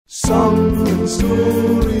Song and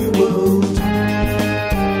Story World.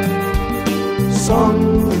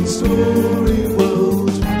 Song and Story World.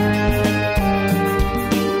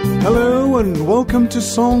 Hello and welcome to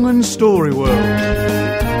Song and Story World.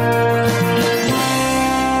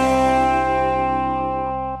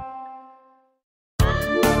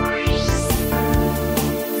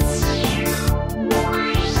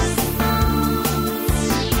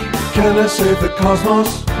 Can I save the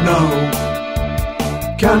cosmos? No.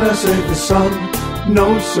 Can I save the sun?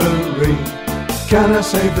 No sirree. Can I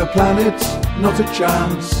save the planet? Not a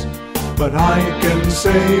chance. But I can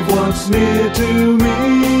save what's near to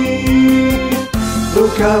me.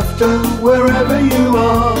 Look after wherever you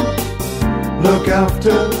are. Look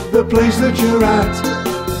after the place that you're at.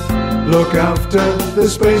 Look after the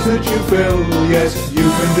space that you fill. Yes, you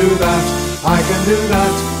can do that. I can do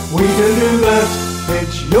that. We can do that.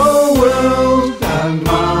 It's your world and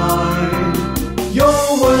mine.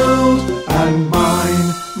 Your world and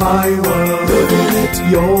mine. My world. Live in it.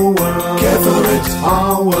 Your world. Care for it.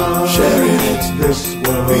 Our world. Sharing it. This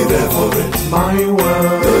world. Be there for it. My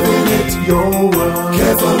world. Live in it. Your world.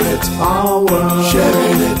 Care for it. Our world.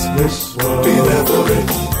 Sharing it. This world. Be there for it.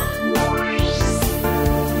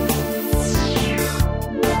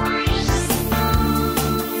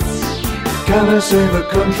 Can I save a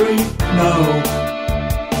country? No.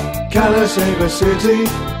 Can I save a city?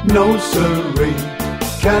 No sirree.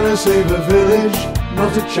 Can I save a village?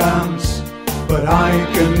 Not a chance. But I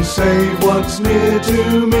can save what's near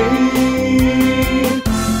to me.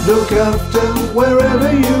 Look after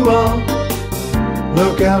wherever you are.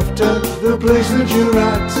 Look after the place that you're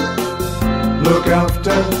at. Look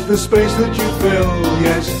after the space that you fill.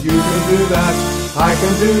 Yes, you can do that. I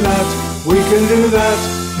can do that. We can do that.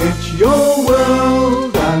 It's your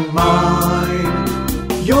world and mine.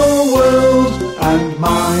 Your world and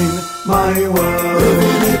mine. My world. Live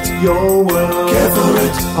in it. Your world. Care for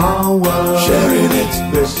it. Our world. Sharing it.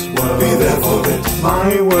 This world. Be there for it.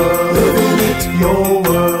 My world. Live in it. Your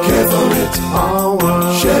world. Care for it. Our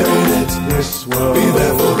world. Sharing it. This world. Be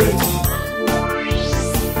there for it.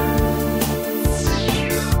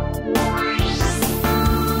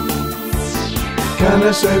 Can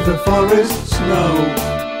I save the forests? No.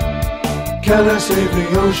 Can I save the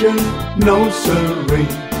ocean? No sirree.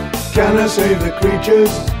 Can I save the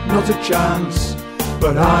creatures? Not a chance.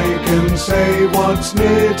 But I can save what's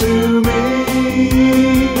near to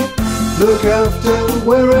me. Look after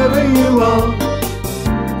wherever you are.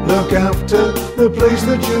 Look after the place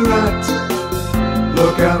that you're at.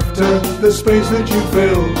 Look after the space that you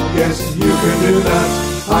fill. Yes, you can do that.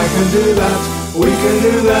 I can do that. We can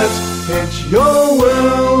do that. It's your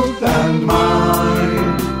world and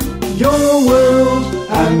mine. Your world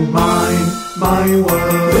and mine. My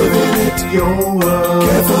world. Live in it. Your world.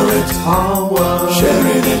 Care for it. Our world.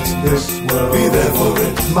 Sharing it. This world. Be there for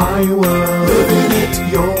it. My world. Live in it.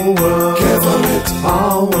 Your world. Care for it.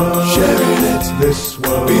 Our world. Sharing it. This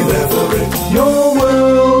world. Be there for it. Your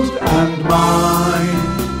world and mine.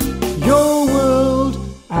 Your world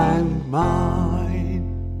and mine.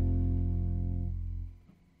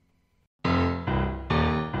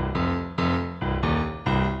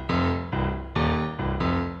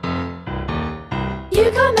 You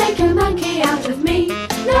can't make a monkey out of me,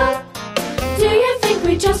 no. Do you think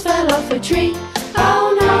we just fell off a tree?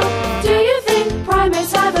 Oh no. Do you think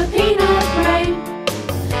primates have a peanut brain?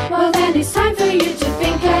 Well then it's time for you to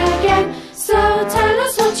think again. So tell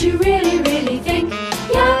us what you really, really think.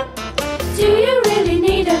 Yeah. Do you really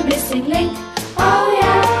need a missing link? Oh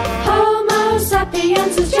yeah. Homo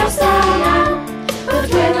sapiens is just a noun, but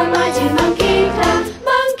we're the mighty monkey clown.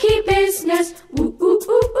 Monkey business. Ooh ooh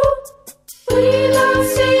ooh ooh. We don't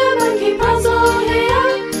see a monkey puzzle here.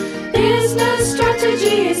 Business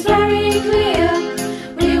strategy is very clear.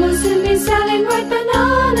 We will soon be selling ripe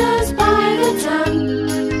bananas by the ton.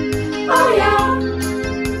 Oh yeah.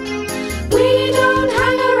 We don't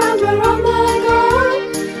hang around, we're on the go.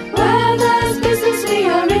 Where there's business we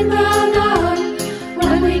are in the know.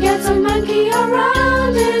 When we get a monkey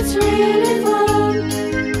around it's really fun.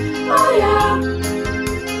 Oh yeah.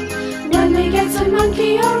 When we get a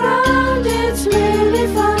monkey around it's really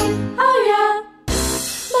fun. Oh yeah.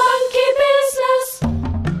 Monkey business.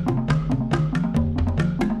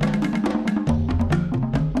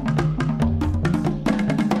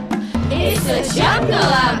 It's a jungle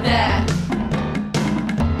out there.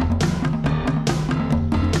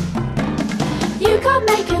 You can't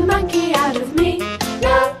make a monkey out of me,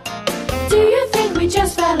 no. Do you think we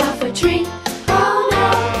just fell off a tree? Oh no.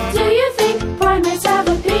 Do you think primates have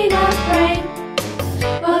a peanut brain?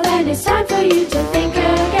 Well then it's time for you to think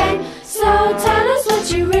again. So tell us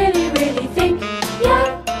what you really, really think.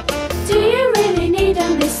 Yeah.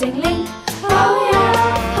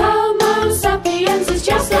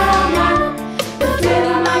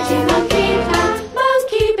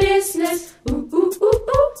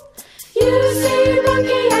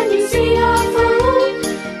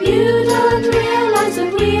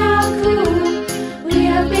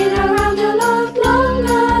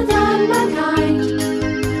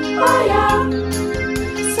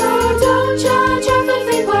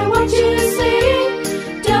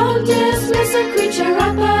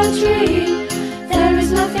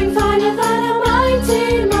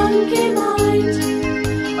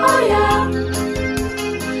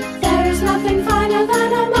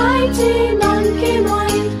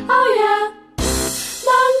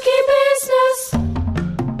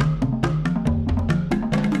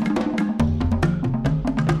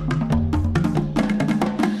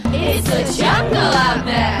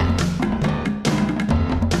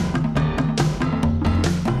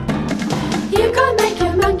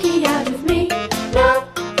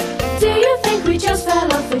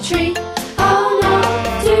 tree. Oh no,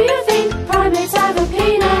 do you think primates have a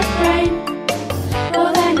peanut brain?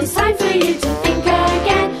 Well then it's time for you to think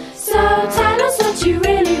again. So tell us what you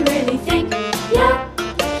really, really think. Yeah,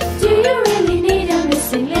 do you really need a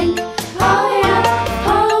missing link? Oh yeah,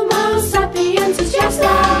 Homo sapiens is just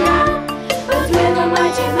a man, but with a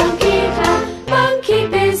mighty monkey clan, monkey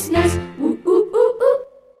business. Ooh, ooh, ooh, ooh.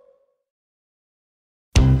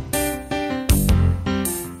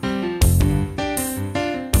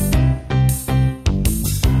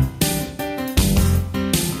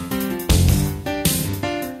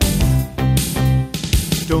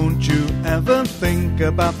 Don't you ever think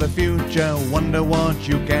about the future, wonder what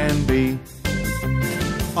you can be?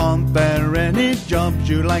 Aren't there any jobs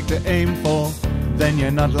you like to aim for? Then you're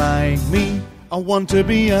not like me. I want to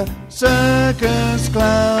be a circus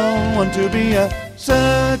clown, want to be a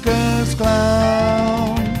circus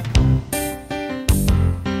clown.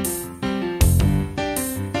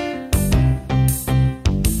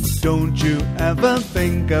 Don't you ever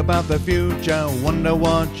think about the future, wonder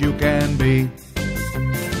what you can be?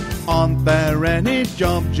 Aren't there any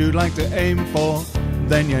jobs you'd like to aim for?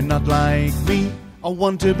 Then you're not like me. I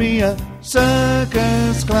want to be a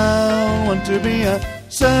circus clown, want to be a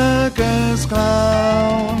circus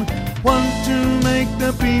clown. Want to make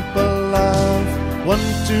the people laugh,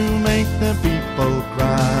 want to make the people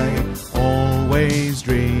cry. Always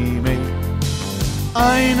dreaming.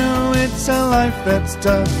 I know it's a life that's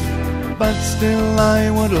tough, but still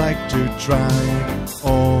I would like to try.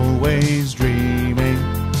 Always dreaming.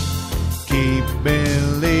 Keep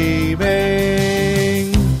believing.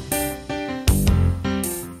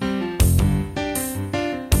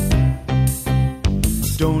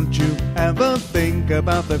 Don't you ever think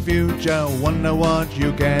about the future, wonder what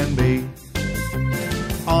you can be?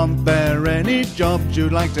 Aren't there any jobs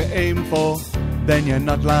you'd like to aim for? Then you're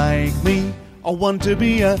not like me. I want to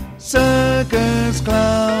be a circus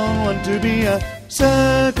clown, want to be a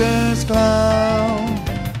circus clown.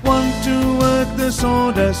 Want to work the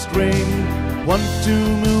sawdust ring, want to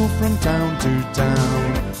move from town to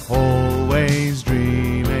town. Always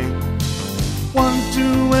dreaming. Want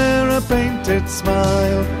to wear a painted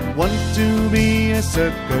smile, want to be a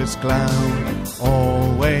circus clown.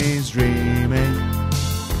 Always dreaming.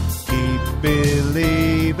 Keep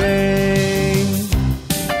believing.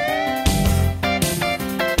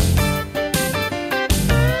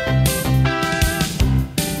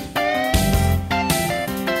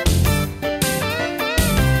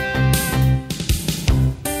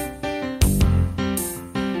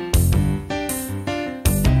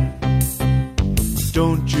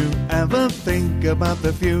 Don't you ever think about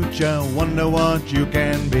the future, wonder what you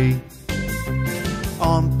can be?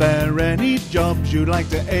 Aren't there any jobs you'd like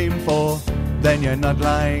to aim for? Then you're not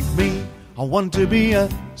like me. I want to be a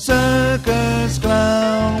circus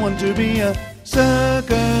clown, want to be a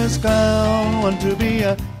circus clown, want to be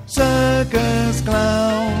a circus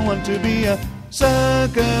clown, want to be a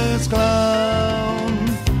circus clown.